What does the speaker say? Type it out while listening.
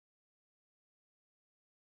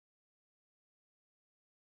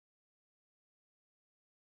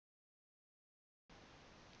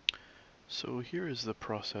So here is the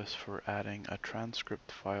process for adding a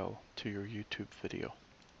transcript file to your YouTube video.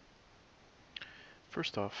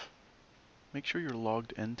 First off, make sure you're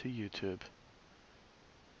logged into YouTube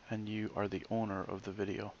and you are the owner of the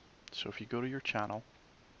video. So if you go to your channel,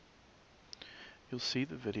 you'll see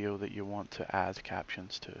the video that you want to add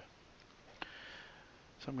captions to.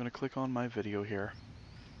 So I'm going to click on my video here,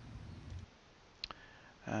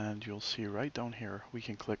 and you'll see right down here we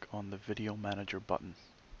can click on the Video Manager button.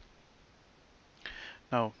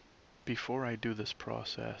 Now, before I do this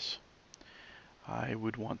process, I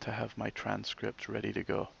would want to have my transcript ready to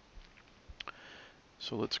go.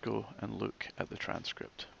 So let's go and look at the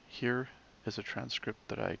transcript. Here is a transcript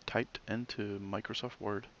that I typed into Microsoft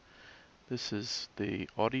Word. This is the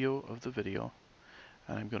audio of the video,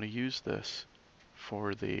 and I'm going to use this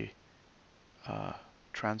for the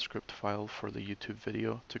transcript file for the YouTube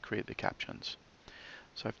video to create the captions.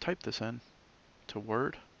 So I've typed this in to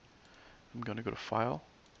Word. I'm going to go to File.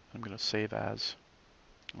 I'm going to Save As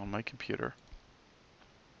on my computer.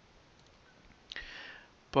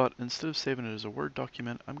 But instead of saving it as a Word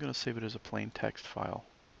document, I'm going to save it as a plain text file.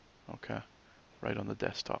 Okay, right on the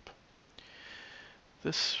desktop.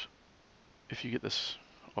 This, if you get this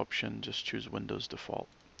option, just choose Windows Default.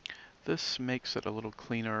 This makes it a little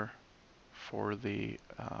cleaner for the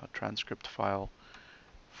transcript file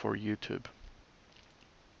for YouTube.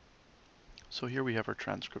 So here we have our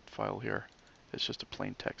transcript file here. It's just a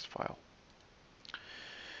plain text file.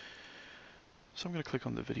 So I'm going to click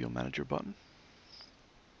on the Video Manager button,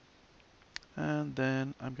 and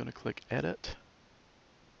then I'm going to click Edit,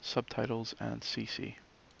 Subtitles, and CC.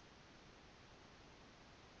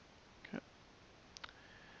 Okay.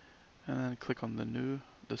 And then click on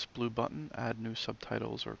this blue button, Add New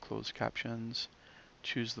Subtitles or Closed Captions.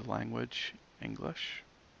 Choose the language, English.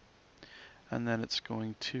 And then it's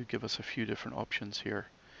going to give us a few different options here.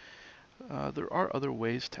 There are other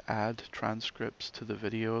ways to add transcripts to the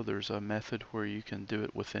video. There's a method where you can do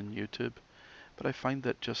it within YouTube, but I find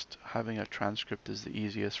that just having a transcript is the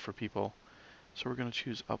easiest for people. So we're going to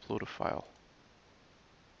choose Upload a File.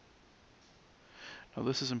 Now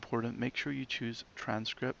this is important. Make sure you choose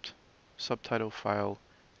transcript. Subtitle file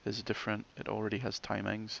is different. It already has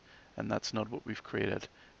timings, and that's not what we've created.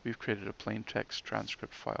 We've created a plain text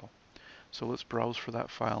transcript file. So let's browse for that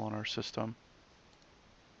file on our system.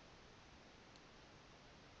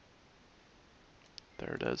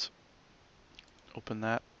 There it is. Open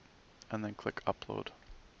that and then click Upload.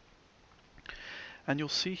 And you'll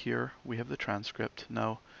see here we have the transcript.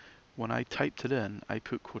 Now when I typed it in, I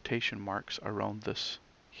put quotation marks around this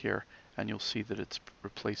here, and you'll see that it's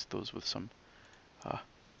replaced those with some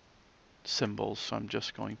symbols. So I'm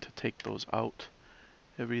just going to take those out.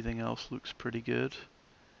 Everything else looks pretty good.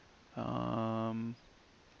 I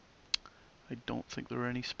don't think there are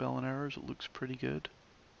any spelling errors. It looks pretty good.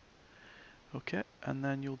 Okay, and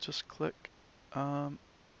then you'll just click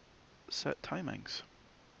Set Timings.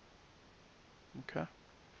 Okay.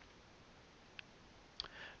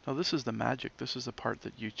 Now this is the magic. This is the part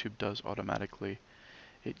that YouTube does automatically.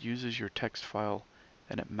 It uses your text file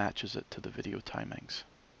and it matches it to the video timings.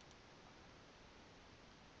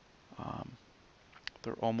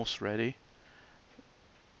 They're almost ready.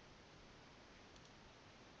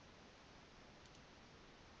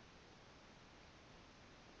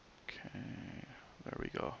 Okay, there we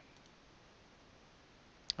go.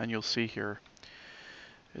 And you'll see here,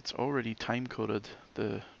 it's already time-coded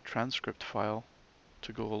the transcript file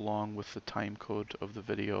to go along with the time code of the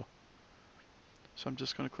video. So I'm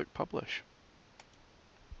just going to click Publish.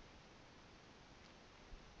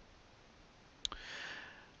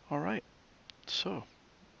 Alright, so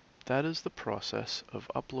that is the process of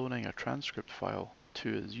uploading a transcript file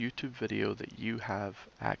to a YouTube video that you have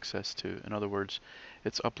access to. In other words,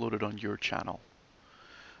 it's uploaded on your channel.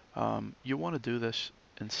 You want to do this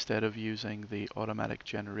instead of using the automatic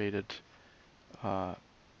generated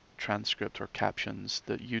transcript or captions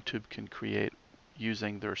that YouTube can create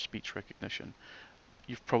using their speech recognition.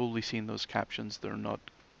 You've probably seen those captions. They're not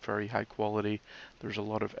very high quality. There's a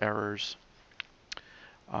lot of errors.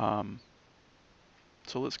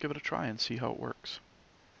 So let's give it a try and see how it works.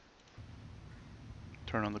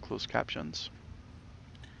 Turn on the closed captions.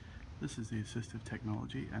 This is the Assistive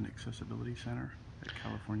Technology and Accessibility Center at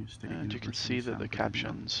California State University. And you can see that the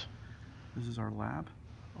captions This is our lab.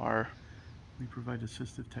 We provide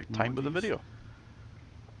assistive technologies. timed with the video.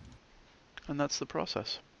 And that's the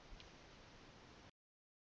process.